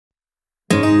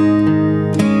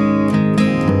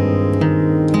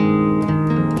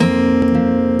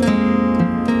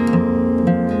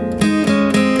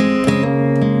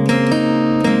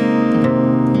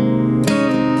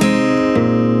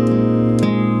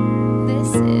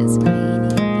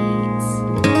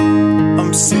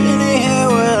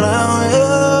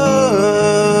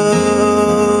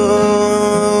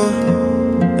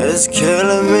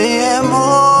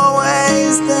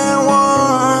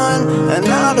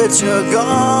that you're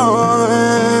gone.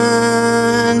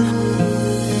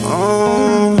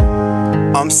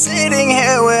 I'm sitting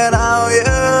here without you.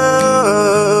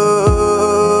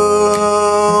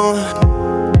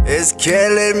 It's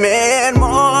killing me in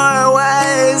more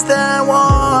ways than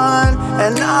one.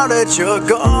 And now that you're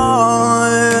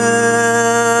gone,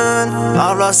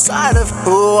 I've lost sight of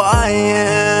who I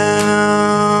am.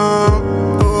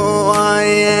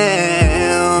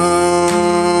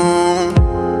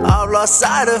 Lost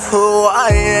sight of who I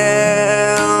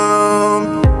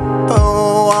am,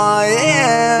 who I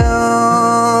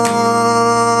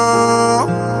am.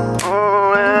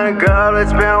 And girl,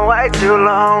 it's been way too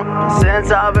long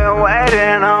since I've been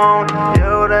waiting on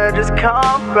you to just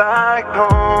come back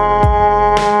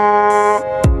home.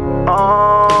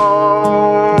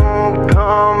 Oh,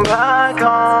 come back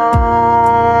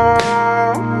home.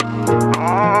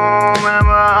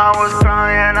 Remember I was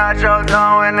crying at your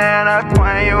door, and then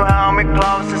when you held me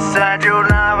close and said you'd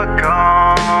never go.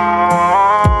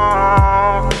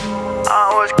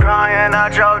 I was crying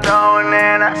at your door, and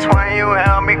then that's when you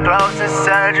held me close and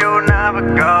said you'd never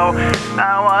go.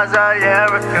 That was a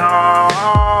year ago.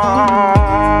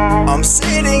 I'm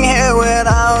sitting here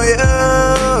without you.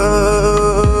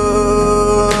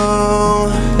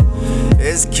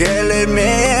 It's killing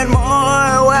me in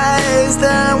more ways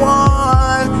than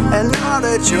one. And now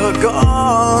that you're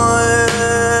gone,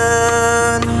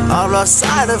 I've lost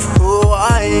sight of who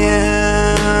I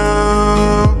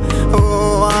am,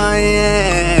 who I am.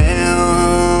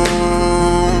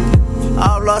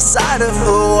 I've lost sight of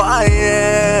who I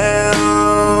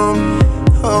am,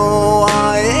 who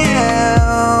I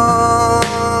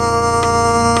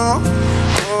am.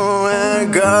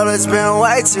 And girl, it's been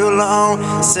way too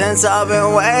long since I've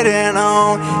been waiting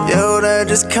on you to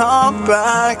just come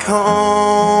back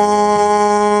home.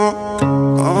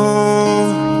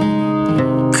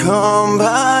 Come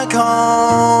back home.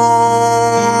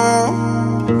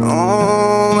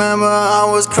 Remember I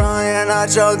was crying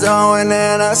at your door, and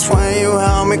then that's when you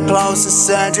held me close and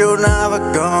said you'd never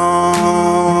go.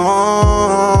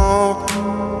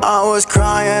 I was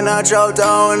crying at your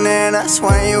door, and then that's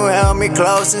when you held me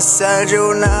close and said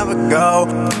you'd never go.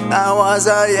 That was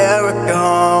a year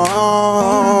ago.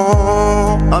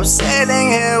 I'm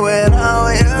sitting here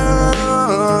without you.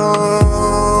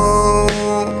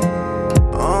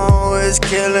 It's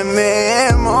killing me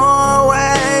in more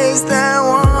ways than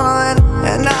one.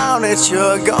 And now that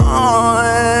you're gone,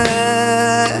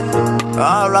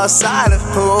 I've lost sight of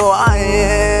who I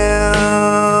am,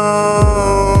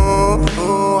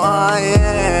 who I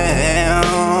am.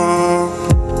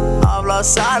 I've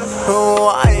lost sight of who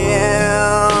I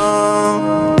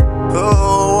am,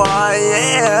 who I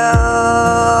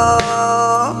am.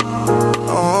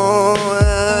 Oh,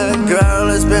 girl,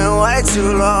 it's been way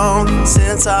too long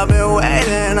since I've been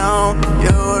waiting on you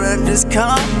to just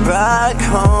come back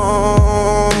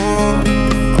home.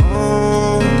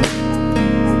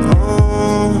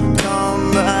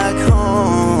 Come back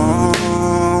home.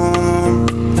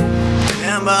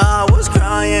 Remember I was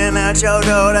crying at your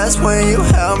door, that's when you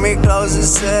held me close and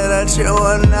said that you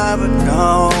would never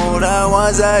go. That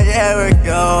was a year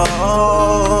ago.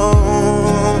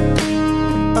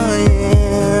 A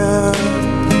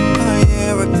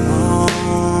year ago.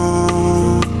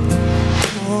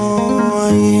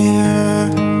 Yeah.